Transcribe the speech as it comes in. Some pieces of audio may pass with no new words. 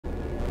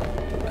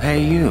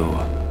Hey, you.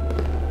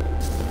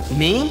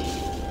 Me?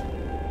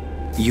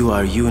 You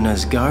are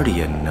Yuna's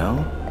guardian,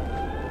 no?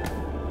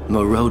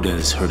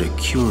 Moroda's heard a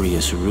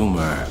curious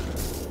rumor.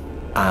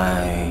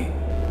 I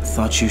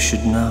thought you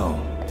should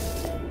know.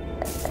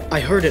 I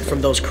heard it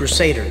from those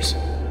crusaders.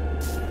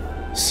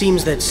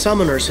 Seems that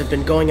summoners have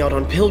been going out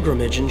on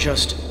pilgrimage and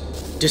just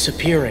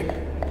disappearing.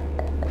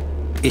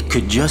 It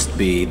could just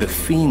be the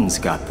fiends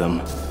got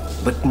them,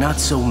 but not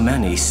so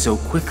many so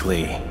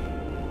quickly.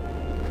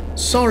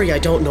 Sorry I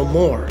don't know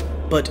more,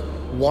 but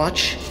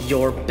watch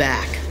your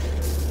back.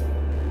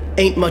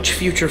 Ain't much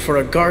future for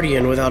a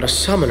guardian without a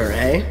summoner,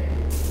 eh?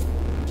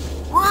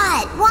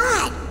 What?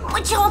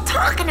 What y'all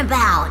talking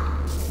about?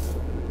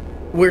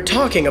 We're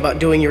talking about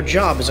doing your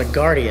job as a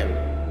guardian.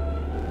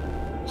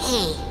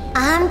 Hey,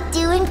 I'm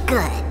doing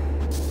good.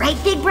 Right,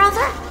 big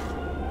brother?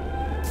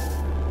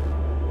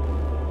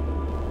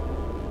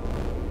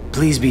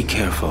 Please be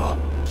careful.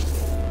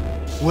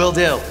 Will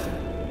do.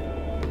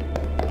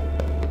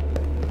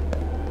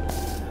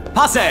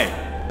 Passe!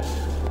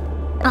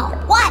 Oh,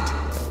 what?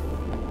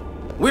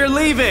 We're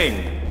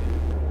leaving!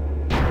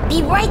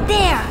 Be right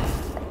there.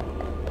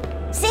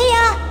 See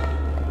ya!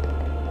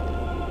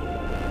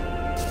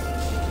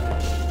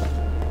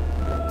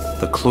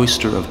 The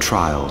Cloister of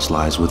Trials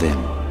lies within.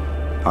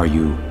 Are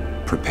you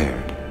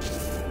prepared?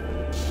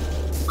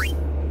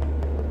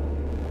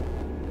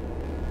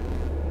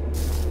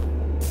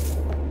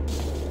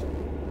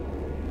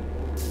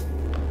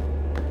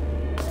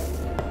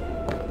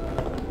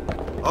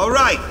 All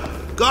right,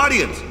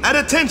 Guardians, at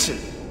attention!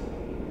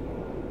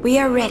 We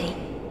are ready.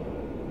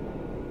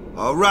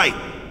 All right,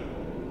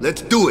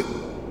 let's do it.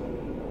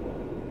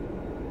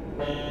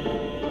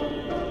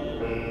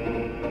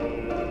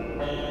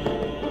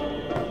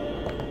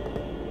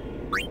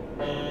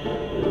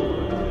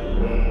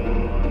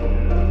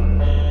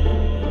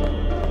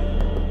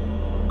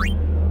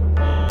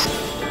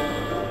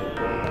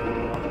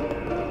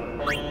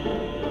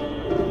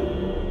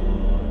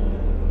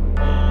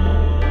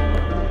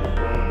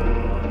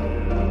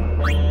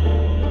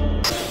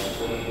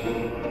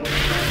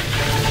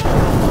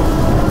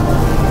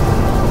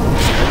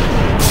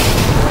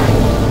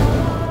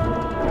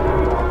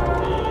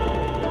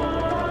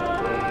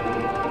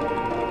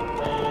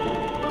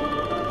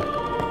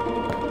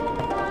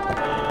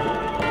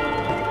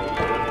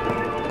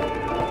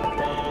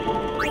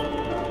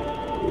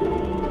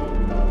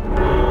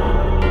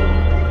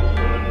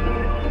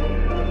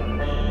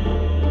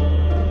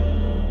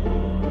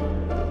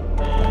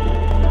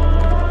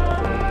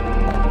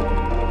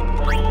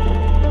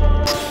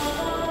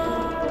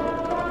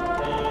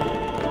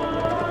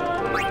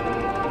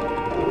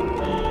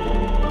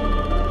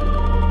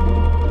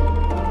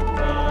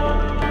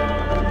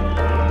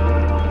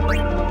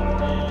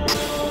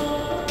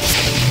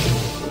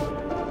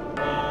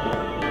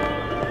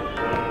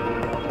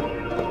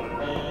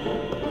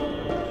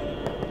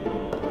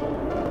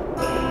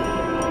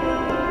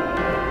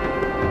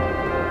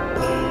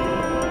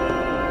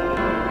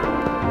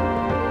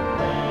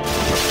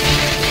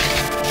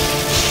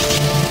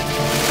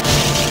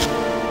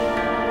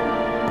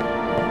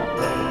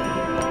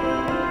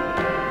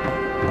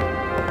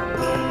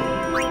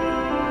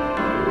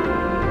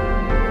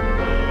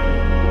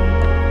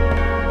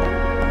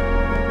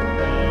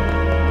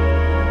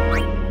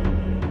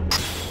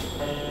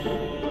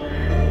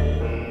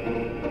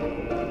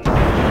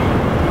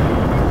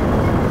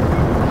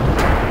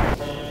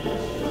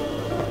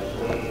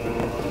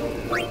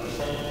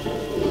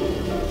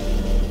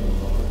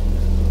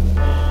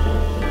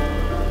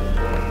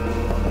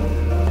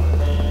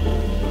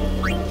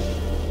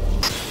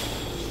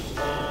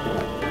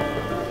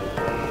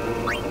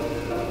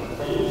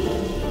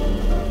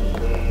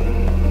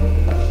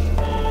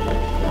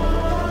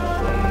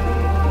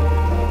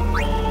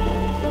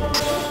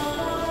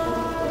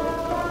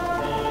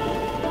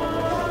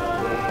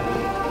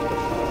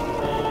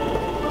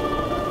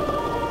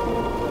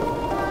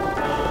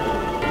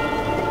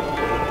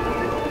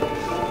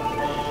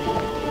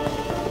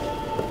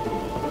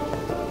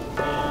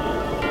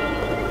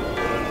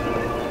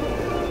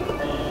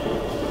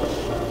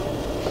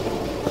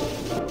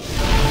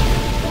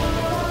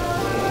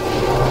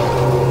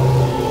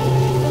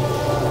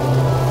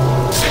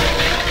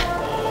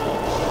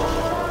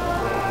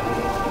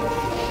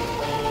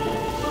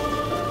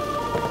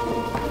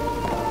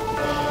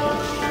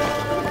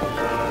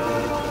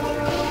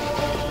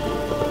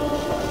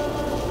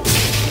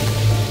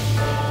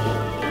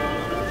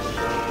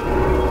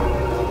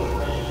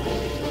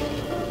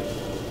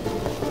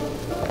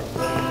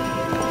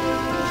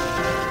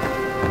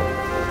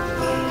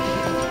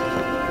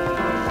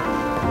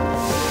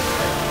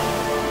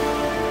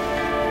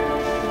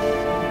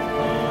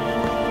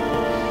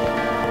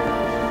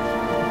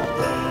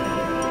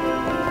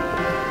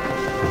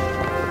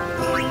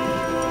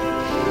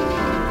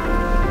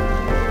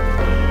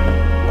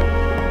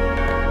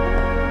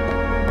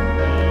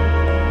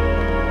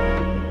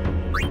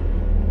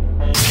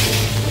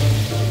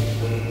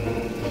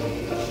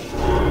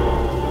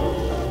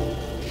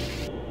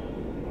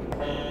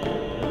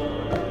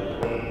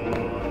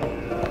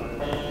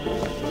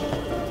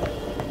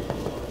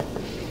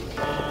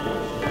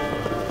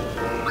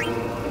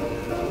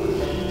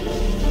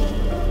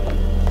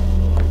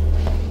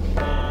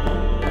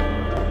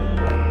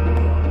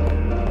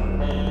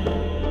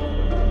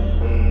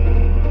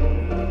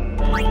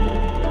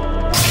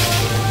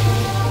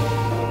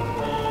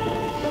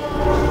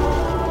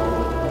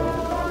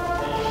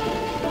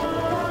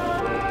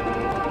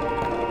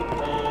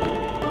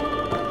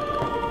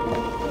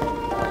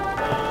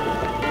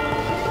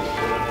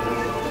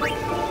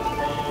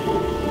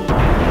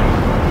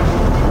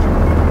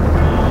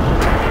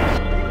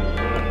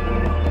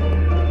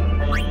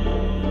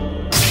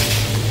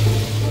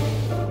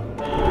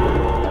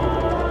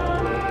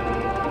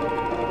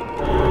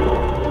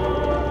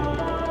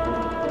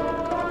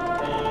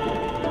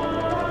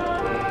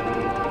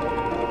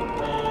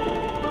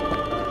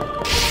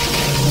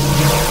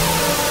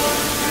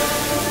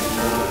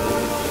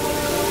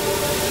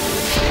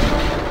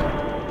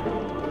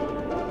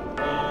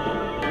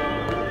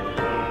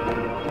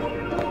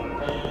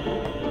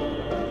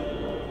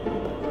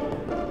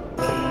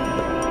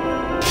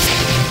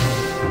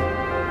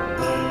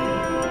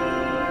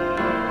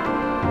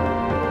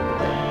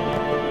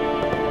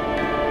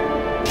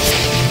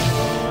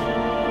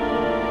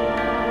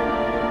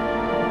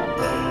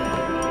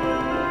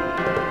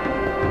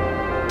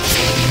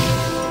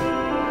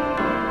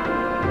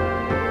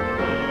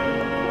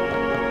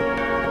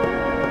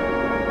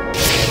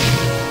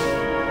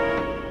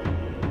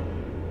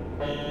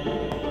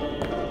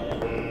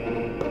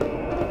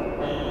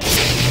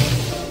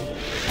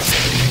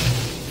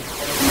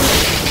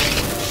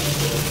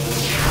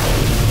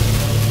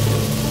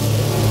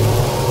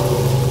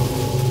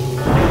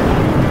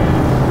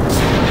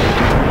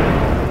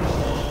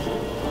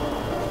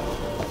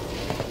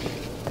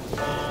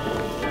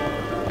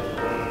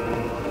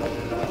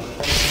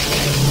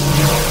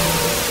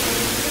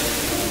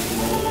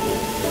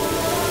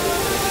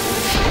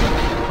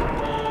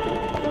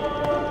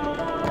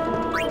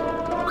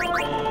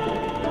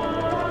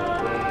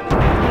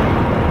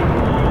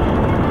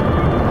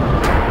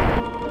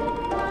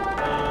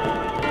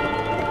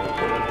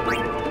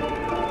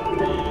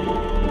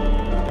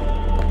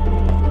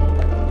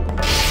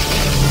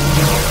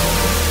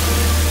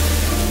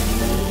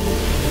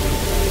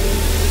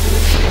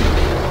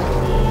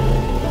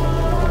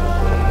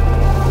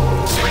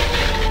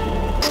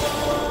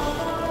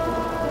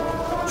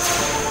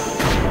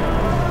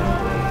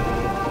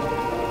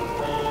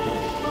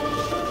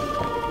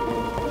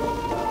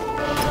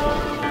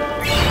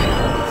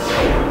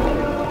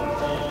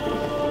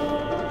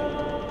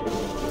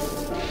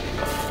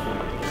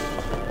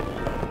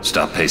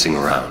 Stop pacing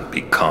around.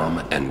 Be calm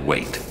and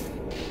wait.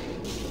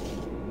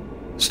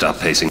 Stop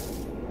pacing.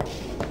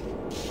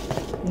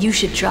 You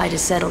should try to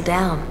settle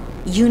down.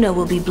 Yuna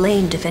will be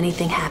blamed if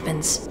anything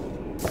happens.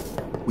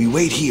 We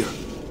wait here.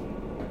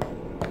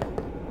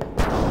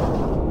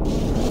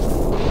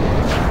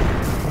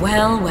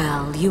 Well,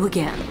 well, you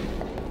again.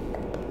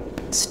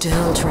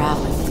 Still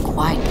traveling with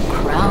quite the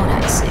crowd,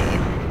 I see.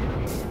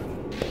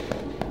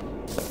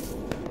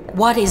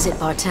 What is it,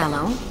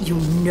 Bartello? You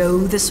know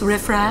this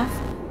riffraff?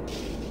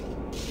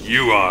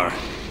 You are...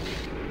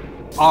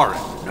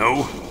 Arin,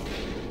 no?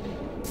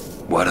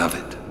 What of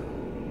it?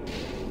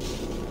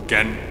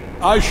 Can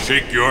I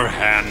shake your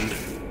hand?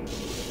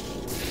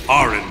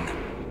 Arin.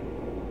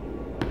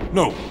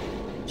 No,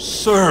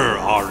 Sir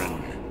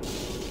Arin.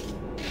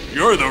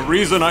 You're the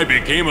reason I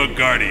became a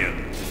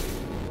Guardian.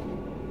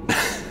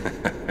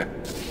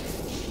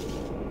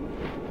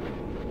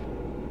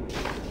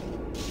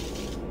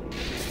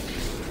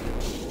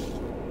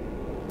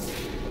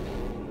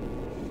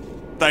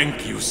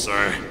 Thank you,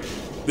 sir.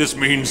 This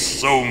means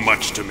so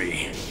much to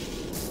me.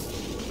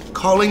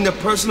 Calling the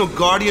personal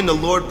guardian to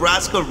Lord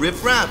Braska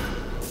riffraff?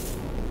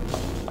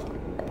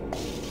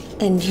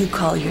 And you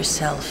call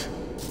yourself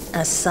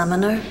a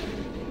summoner?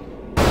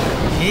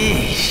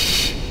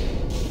 Yeesh.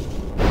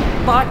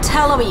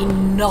 Bartello,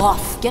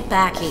 enough! Get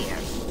back here.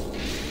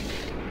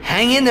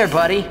 Hang in there,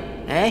 buddy.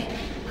 Eh?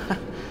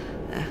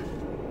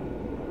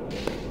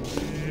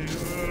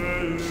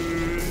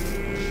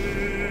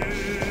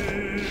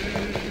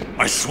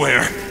 I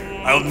swear,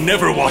 I'll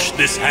never wash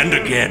this hand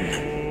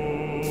again.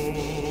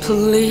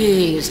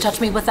 Please,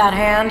 touch me with that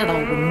hand and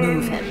I'll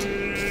remove it.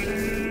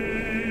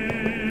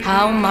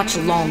 How much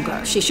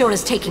longer? She sure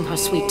is taking her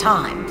sweet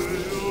time.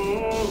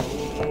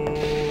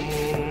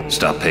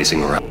 Stop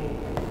pacing around.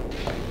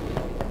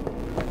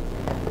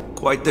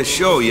 Quite the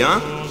show,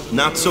 yeah?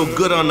 Not so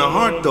good on the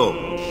heart, though.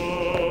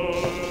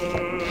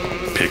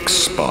 Pick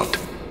spot.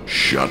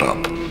 Shut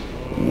up.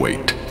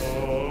 Wait.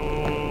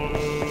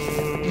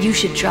 You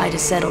should try to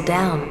settle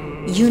down.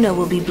 Yuna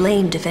will be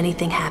blamed if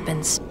anything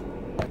happens.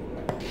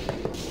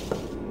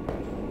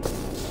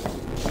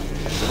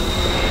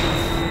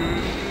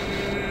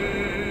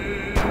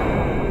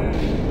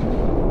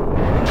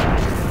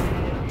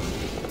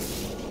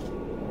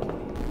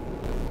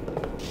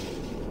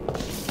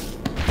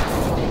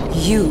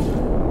 You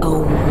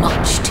owe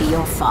much to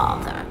your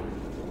father.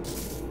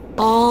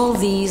 All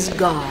these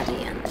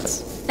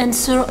guardians. And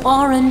Sir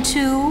Arin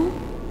too?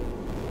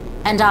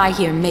 And I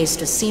hear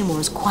Maester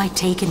Seymour's quite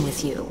taken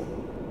with you.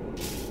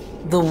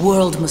 The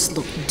world must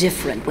look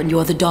different when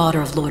you're the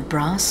daughter of Lord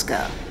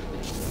Braska.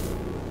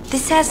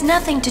 This has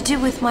nothing to do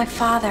with my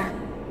father.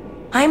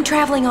 I am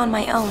traveling on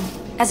my own,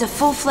 as a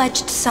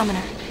full-fledged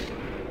summoner.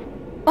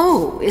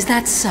 Oh, is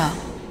that so?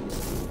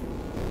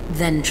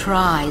 Then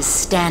try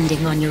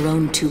standing on your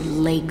own two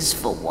legs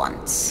for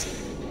once.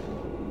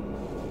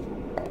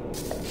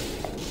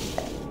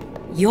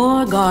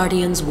 Your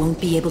guardians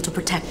won't be able to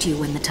protect you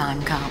when the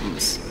time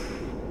comes.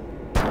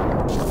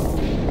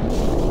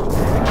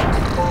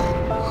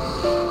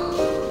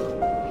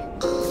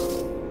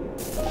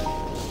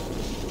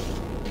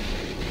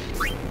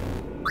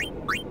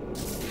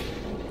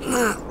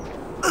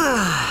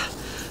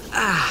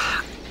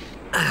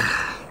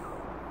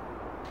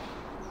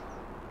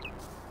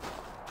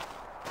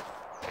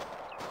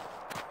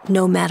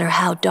 No matter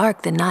how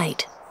dark the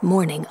night,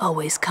 morning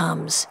always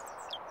comes.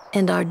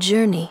 And our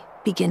journey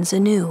begins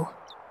anew.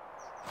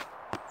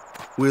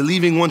 We're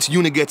leaving once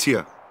Yuna gets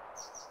here.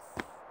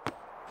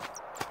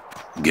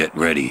 Get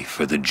ready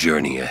for the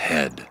journey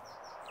ahead.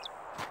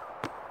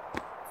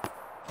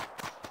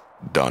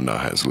 Dana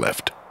has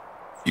left.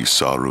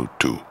 Isaru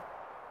too.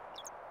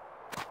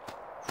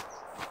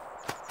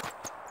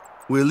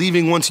 We're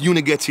leaving once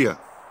Yuna gets here.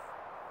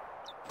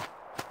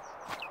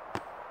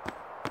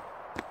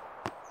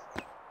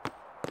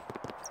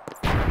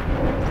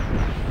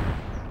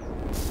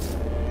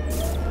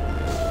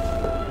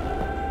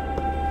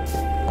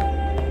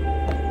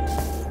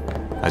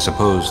 I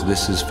suppose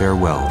this is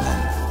farewell,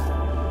 then.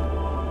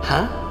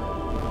 Huh?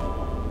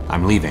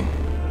 I'm leaving.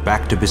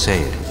 Back to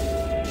Besaid.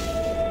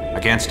 I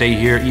can't stay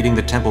here eating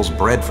the temple's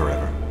bread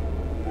forever.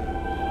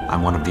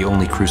 I'm one of the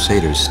only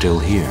crusaders still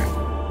here.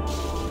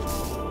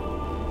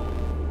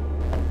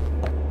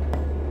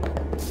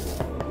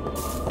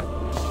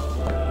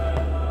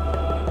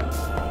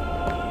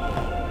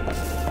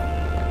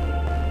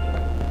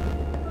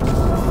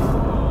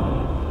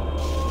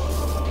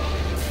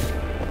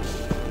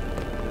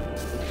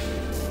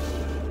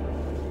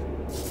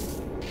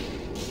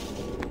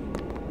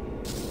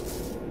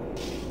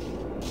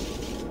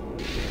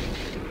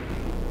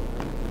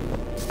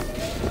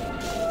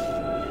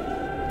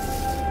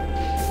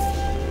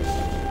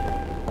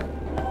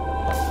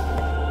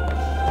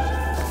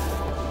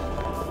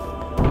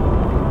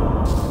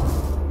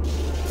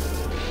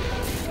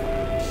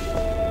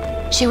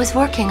 She was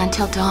working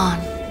until dawn,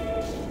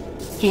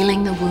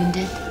 healing the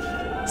wounded,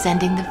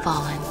 sending the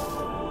fallen.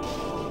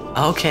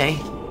 Okay.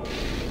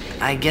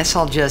 I guess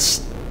I'll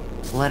just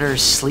let her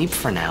sleep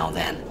for now,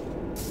 then.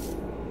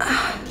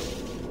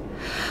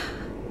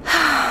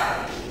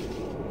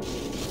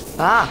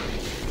 Ah.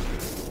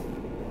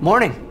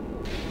 Morning.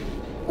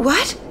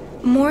 What?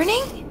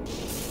 Morning?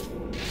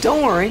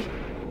 Don't worry.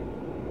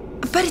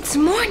 But it's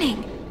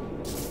morning.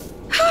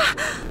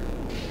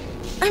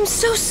 I'm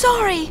so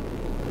sorry.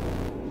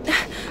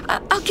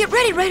 I'll get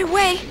ready right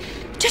away.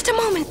 Just a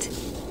moment.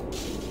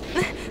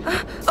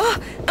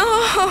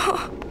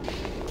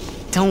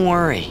 Don't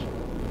worry.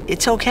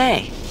 It's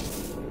okay.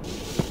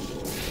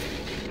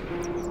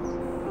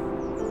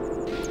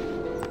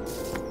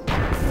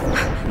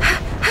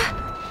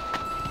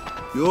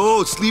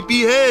 Yo,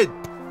 sleepyhead!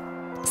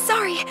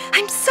 Sorry,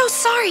 I'm so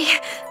sorry.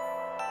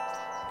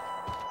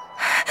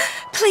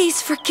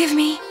 Please forgive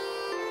me.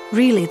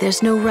 Really,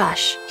 there's no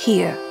rush.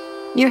 Here,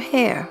 your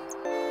hair.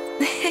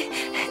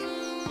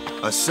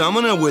 A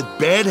summoner with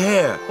bad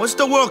hair. What's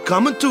the world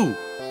coming to?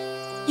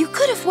 You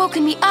could have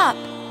woken me up.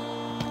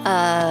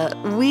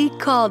 We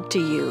called to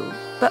you,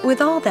 but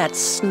with all that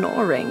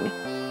snoring.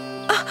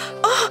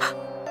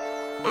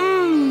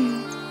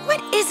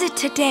 What is it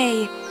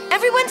today?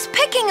 Everyone's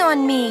picking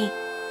on me.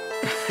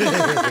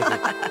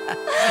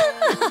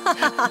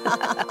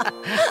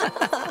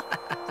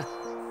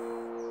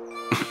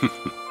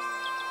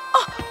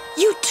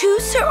 You too,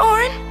 Sir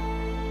Orin?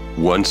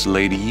 Once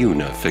Lady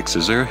Yuna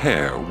fixes her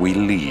hair, we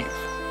leave.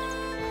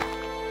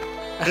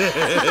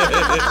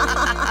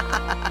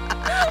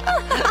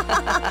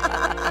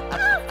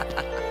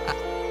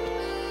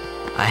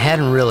 I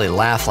hadn't really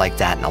laughed like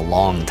that in a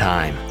long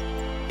time.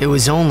 It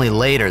was only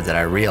later that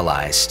I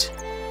realized.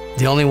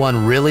 The only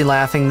one really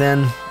laughing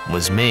then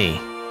was me.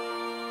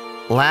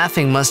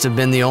 Laughing must have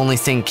been the only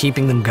thing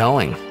keeping them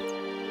going.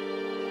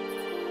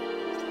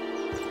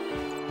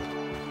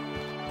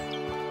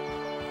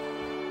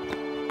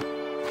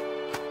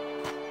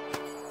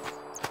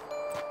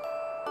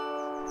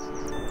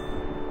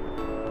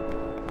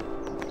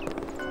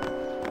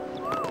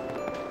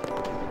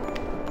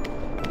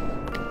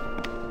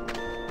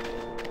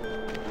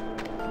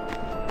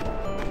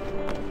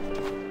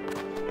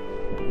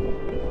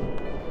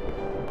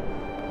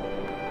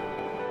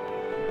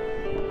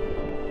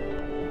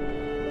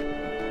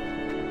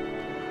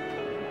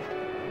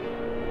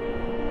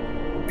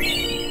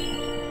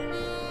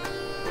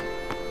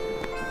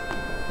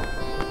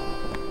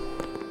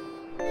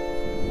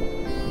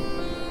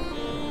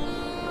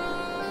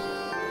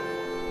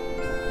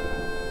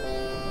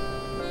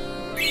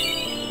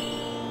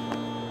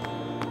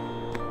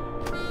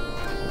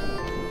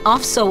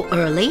 Off so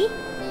early?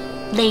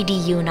 Lady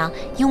Yuna,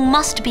 you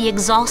must be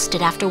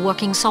exhausted after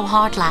working so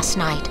hard last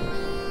night.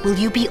 Will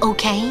you be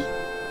okay?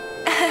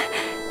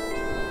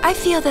 I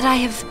feel that I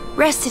have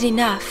rested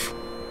enough,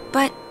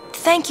 but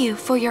thank you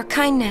for your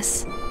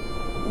kindness.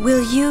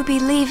 Will you be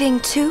leaving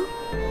too?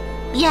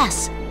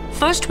 Yes.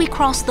 First we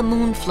cross the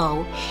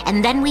Moonflow,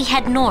 and then we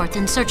head north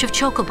in search of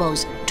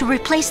chocobos to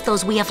replace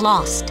those we have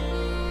lost.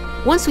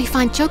 Once we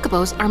find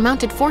chocobos, our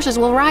mounted forces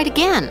will ride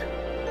again.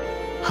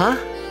 Huh?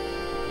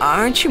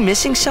 Aren't you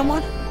missing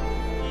someone?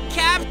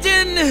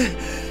 Captain!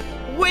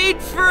 Wait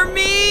for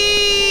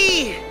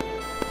me!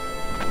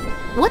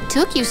 What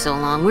took you so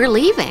long? We're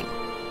leaving.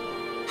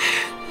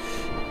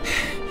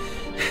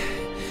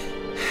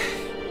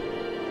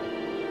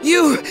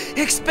 You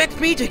expect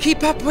me to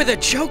keep up with a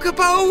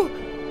chocobo?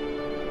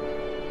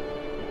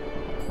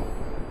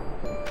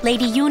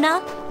 Lady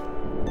Yuna,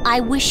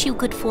 I wish you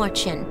good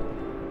fortune.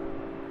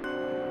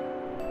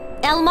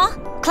 Elma,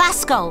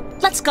 Klasko,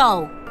 let's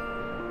go.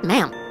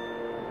 Ma'am.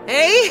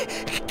 Hey,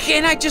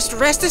 can I just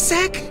rest a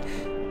sec?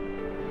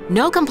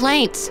 No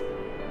complaints.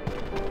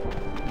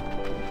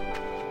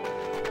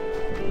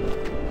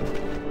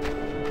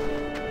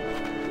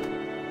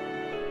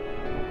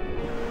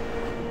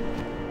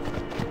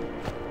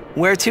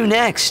 Where to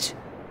next?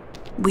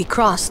 We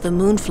cross the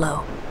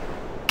Moonflow.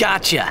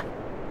 Gotcha!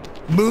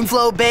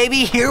 Moonflow,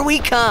 baby, here we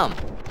come!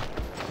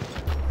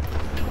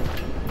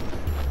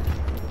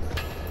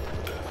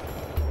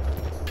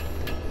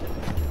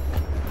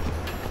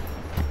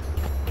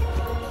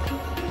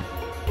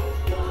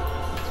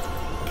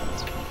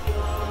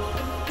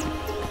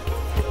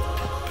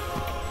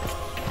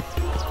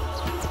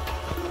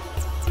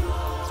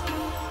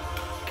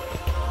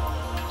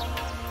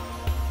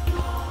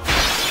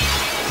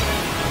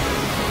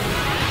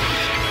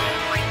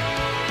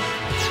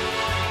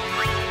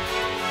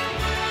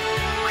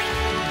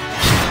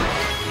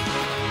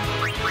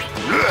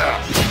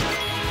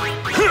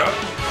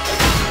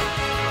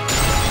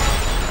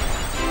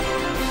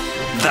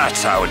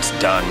 That's how it's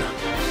done.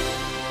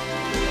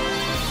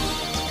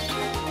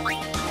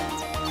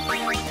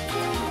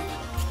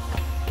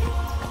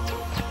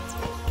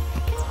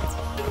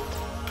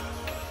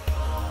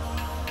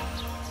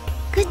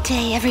 Good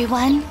day,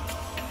 everyone.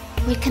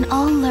 We can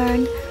all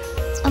learn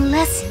a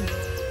lesson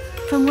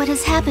from what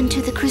has happened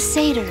to the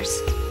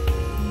Crusaders.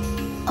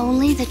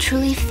 Only the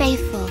truly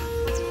faithful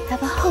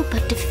have a hope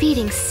of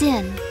defeating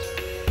sin.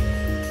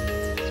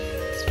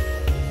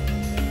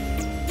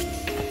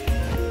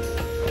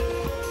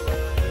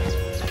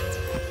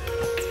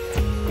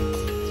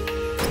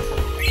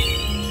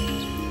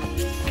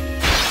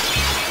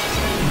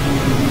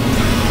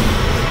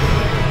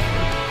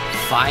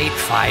 Fight,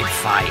 fight,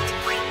 fight.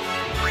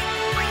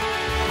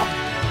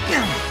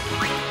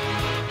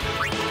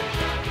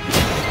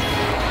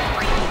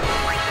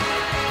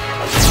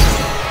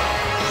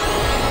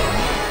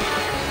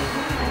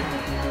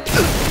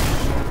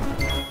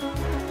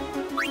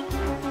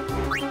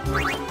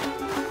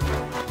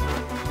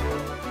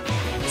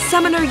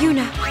 Summoner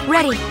Yuna,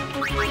 ready.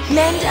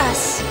 Mend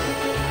us.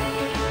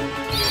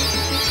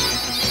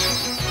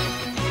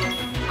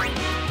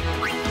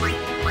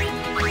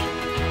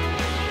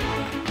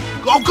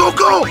 Go, go,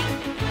 go!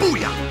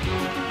 Booyah!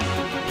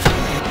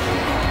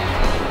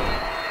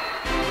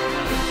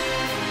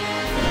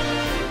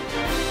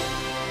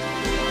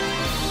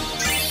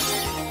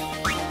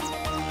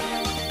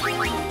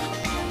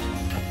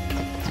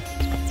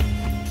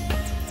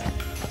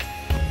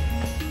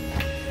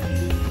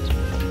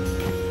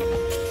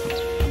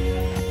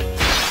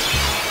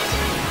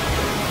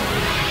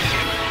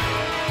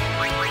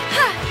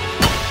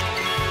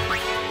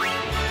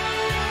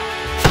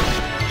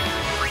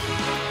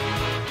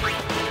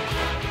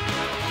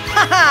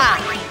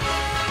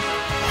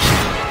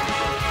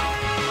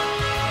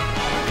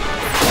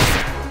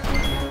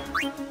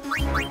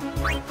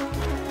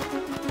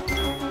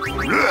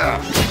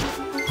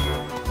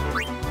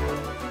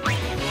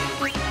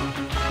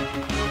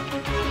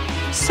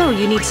 So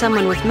you need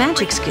someone with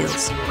magic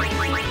skills.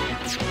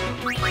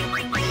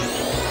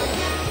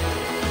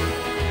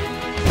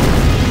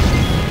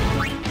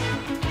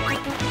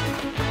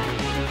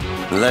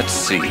 Let's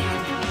see.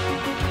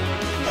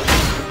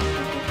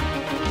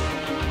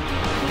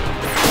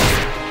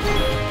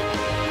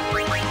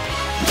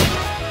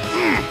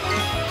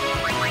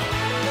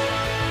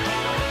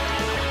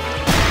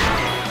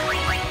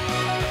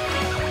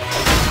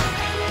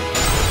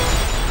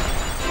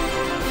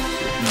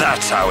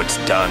 That's how it's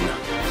done.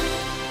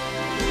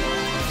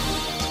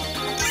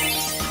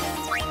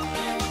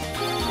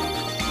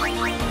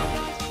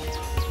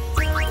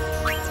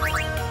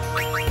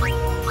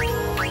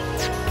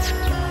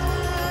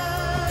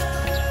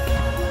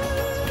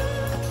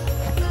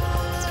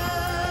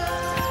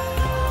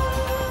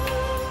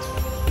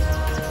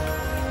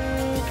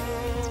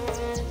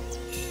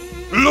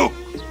 Look!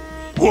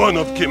 One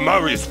of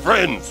Kimari's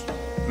friends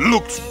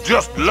looks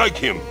just like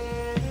him.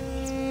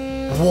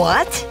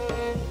 What?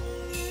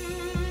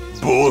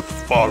 Both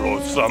follow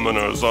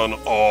summoners on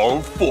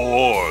all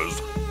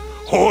fours.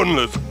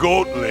 Hornless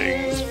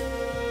goatlings.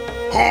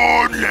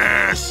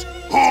 Hornless!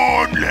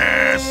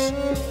 Hornless!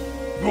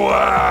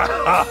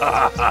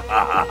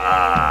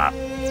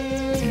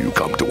 You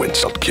come to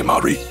insult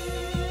Kimari?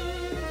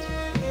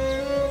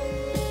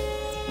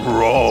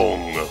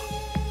 Wrong.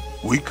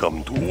 We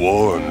come to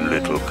warn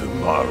little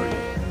Kimari.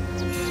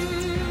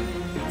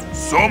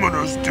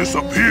 Summoners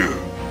disappear,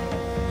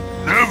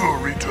 never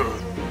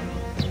return.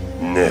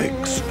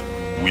 Next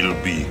will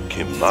be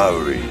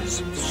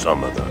Kimari's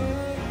summoner.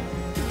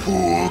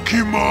 Poor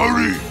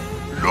Kimari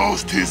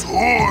lost his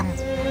horn,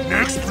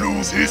 next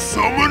lose his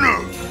summoner.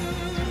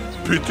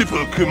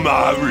 Pitiful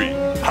Kimari,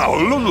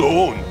 howl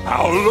alone,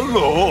 howl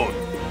alone.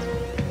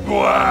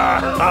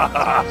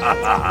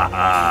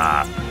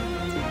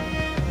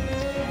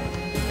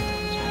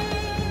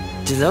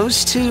 Do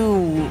those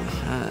two,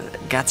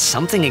 got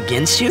something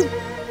against you?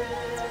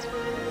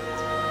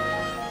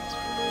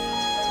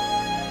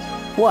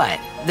 What?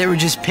 They were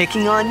just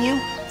picking on you?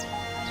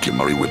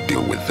 Kimari will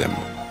deal with them.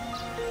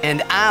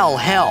 And I'll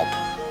help.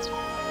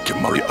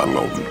 Kimari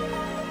alone.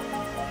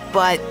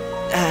 But,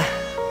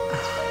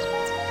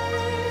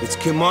 It's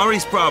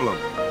Kimari's problem.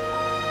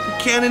 You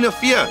can't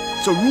interfere.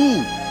 It's a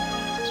rule.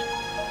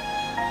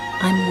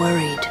 I'm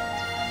worried.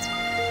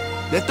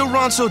 Let the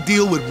Ronso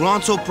deal with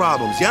Ronso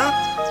problems, yeah?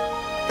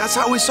 That's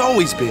how it's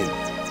always been.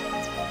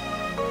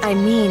 I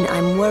mean,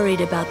 I'm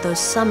worried about those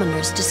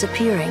summoners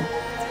disappearing.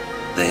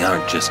 They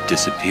aren't just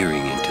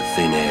disappearing into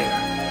thin air.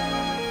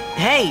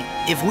 hey,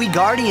 if we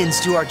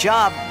Guardians do our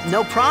job,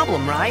 no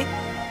problem, right?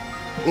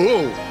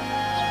 Oh.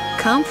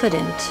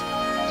 Confident.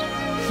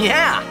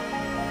 Yeah.